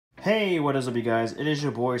Hey, what is up, you guys? It is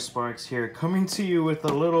your boy Sparks here, coming to you with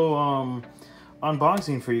a little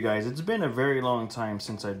unboxing for you guys. It's been a very long time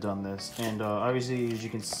since I've done this, and obviously, as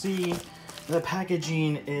you can see, the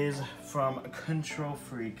packaging is from Kontrol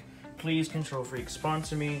Freek. Please, Kontrol Freek,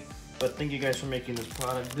 sponsor me. But thank you guys for making this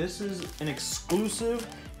product. This is an exclusive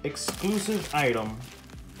item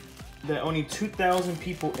that only 2,000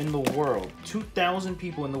 people in the world, 2,000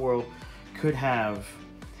 people in the world could have,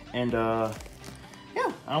 and yeah,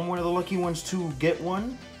 I'm one of the lucky ones to get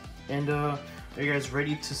one. And are you guys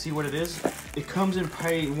ready to see what it is? It comes in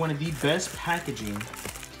probably one of the best packaging,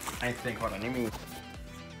 I think. Hold on, let me.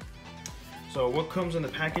 So what comes in the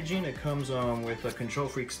packaging? It comes with a Kontrol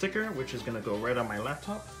Freek sticker, which is gonna go right on my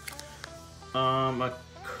laptop. A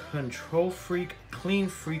Kontrol Freek Clean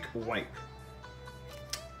Freak wipe.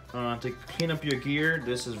 To clean up your gear,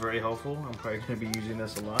 this is very helpful. I'm probably gonna be using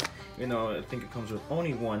this a lot, even though I think it comes with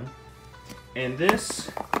only one. And this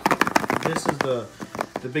is the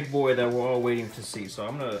big boy that we're all waiting to see. So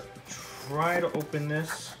I'm gonna try to open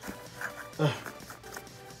this.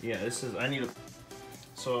 Yeah, this is, I need to.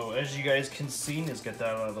 So as you guys can see, let's get that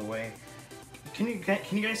out of the way. Can you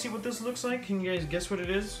guys see what this looks like? Can you guys guess what it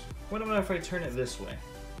is? What about if I turn it this way?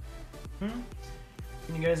 Can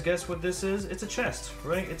you guys guess what this is? It's a chest,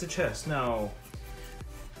 right? It's a chest. Now,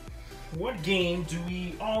 what game do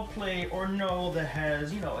we all play or know that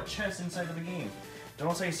has, you know, a chest inside of the game?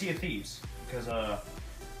 Don't say Sea of Thieves, because not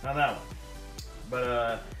that one.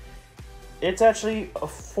 But it's actually a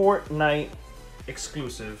Fortnite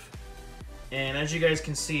exclusive. And as you guys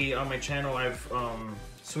can see on my channel, I've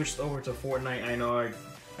switched over to Fortnite. I know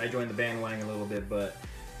I joined the bandwagon a little bit, but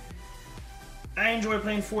I enjoy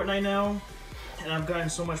playing Fortnite now, and I've gotten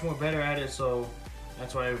so much more better at it, so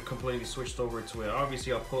that's why I've completely switched over to it.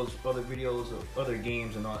 Obviously, I'll post other videos of other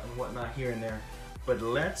games and whatnot here and there, but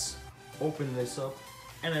let's open this up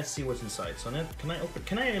and let's see what's inside. So now,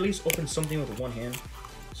 can I at least open something with one hand?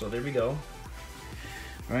 So there we go.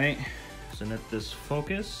 All right, so let this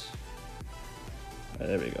focus.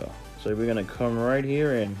 There we go. So we're gonna come right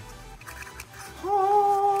here and oh,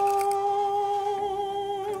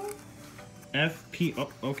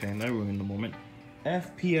 okay, that ruined the moment.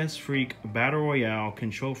 FPS Freak Battle Royale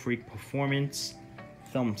Kontrol Freek Performance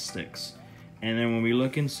Thumbsticks. And then when we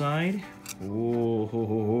look inside,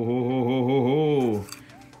 oh,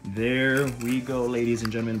 there we go, ladies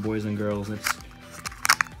and gentlemen, boys and girls.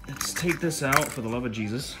 Let's take this out for the love of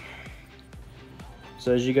Jesus.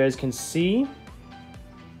 So as you guys can see,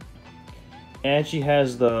 it actually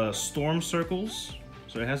has the storm circles.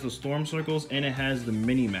 So it has the storm circles and it has the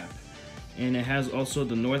mini map. And it has also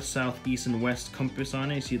the north, south, east, and west compass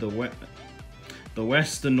on it. You see the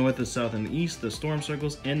west, the north, the south, and the east, the storm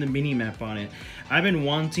circles, and the mini map on it. I've been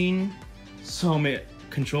wanting some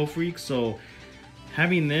Kontrol Freek, so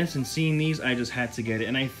having this and seeing these, I just had to get it.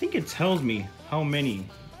 And I think it tells me how many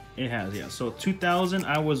it has. Yeah, so 2,000.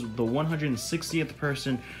 I was the 160th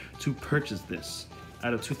person to purchase this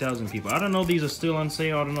out of 2,000 people. I don't know if these are still on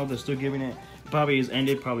sale. I don't know if they're still giving it. Probably is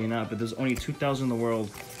ended, probably not, but there's only 2,000 in the world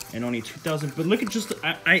and only 2,000. But look at just,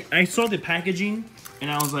 I saw the packaging and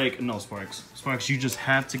I was like, no, Sparks, you just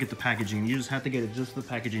have to get the packaging. You just have to get it, just the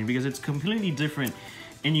packaging, because it's completely different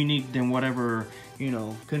and unique than whatever, you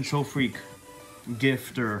know, Kontrol Freek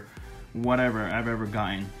gift or whatever I've ever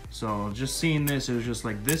gotten. So just seeing this, it was just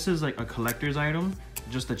like, this is like a collector's item.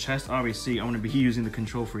 Just the chest, obviously, I'm gonna be using the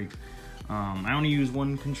Kontrol Freek. I only use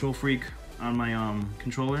one Kontrol Freek on my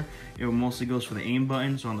controller. It mostly goes for the aim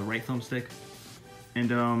button, so on the right thumbstick.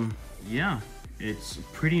 And yeah, it's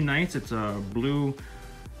pretty nice. It's a blue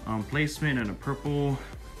placement and a purple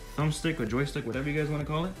thumbstick or joystick, whatever you guys want to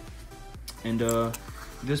call it. And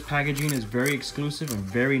this packaging is very exclusive and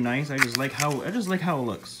very nice. I just like how it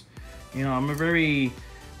looks. You know, I'm not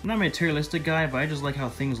a materialistic guy, but I just like how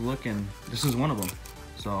things look, and this is one of them.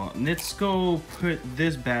 So let's go put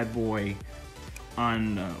this bad boy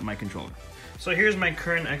on my controller. So here's my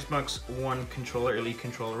current Xbox One controller, Elite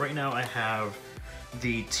controller. Right now I have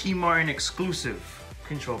the T Martin exclusive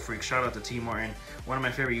Kontrol Freek. Shout out to T Martin, one of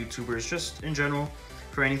my favorite YouTubers, just in general,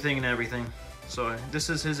 for anything and everything. So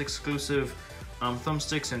this is his exclusive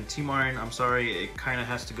thumbsticks, and T Martin, I'm sorry, it kind of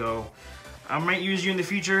has to go. I might use you in the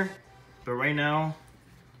future, but right now,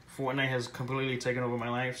 Fortnite has completely taken over my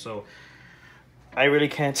life, so I really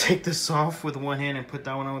can't take this off with one hand and put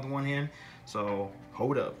that one on with one hand. So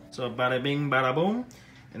hold up. So bada bing, bada boom.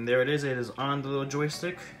 And there it is. It is on the little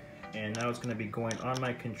joystick. And now it's going to be going on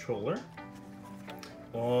my controller.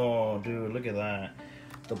 Oh, dude, look at that.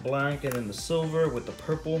 The black and then the silver with the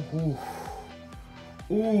purple. Ooh.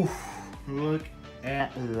 Ooh. Look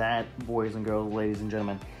at that, boys and girls, ladies and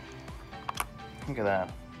gentlemen. Look at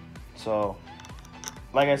that. So,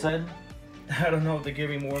 like I said, I don't know if they give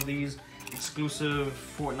me more of these exclusive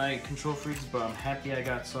Fortnite Kontrol Freeks, but I'm happy I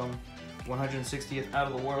got some 160th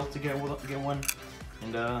out of the world to get one.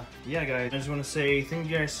 And yeah, guys, I just want to say thank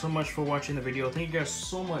you guys so much for watching the video. Thank you guys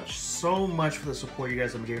so much for the support you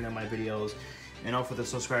guys have been giving on my videos, and all for the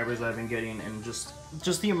subscribers I've been getting, and just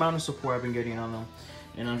the amount of support I've been getting on them.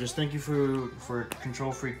 And I'm just thank you for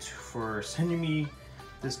Kontrol Freek for sending me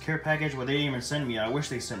this care package. Well, they didn't even send me. I wish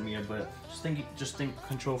they sent me it, but just thank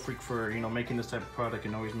Kontrol Freek for, you know, making this type of product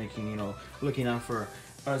and always making, you know, looking out for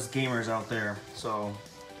us gamers out there. So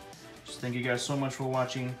just thank you guys so much for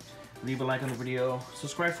watching. Leave a like on the video,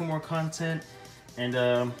 subscribe for more content,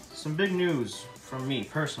 and some big news from me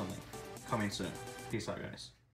personally coming soon. Peace out, guys.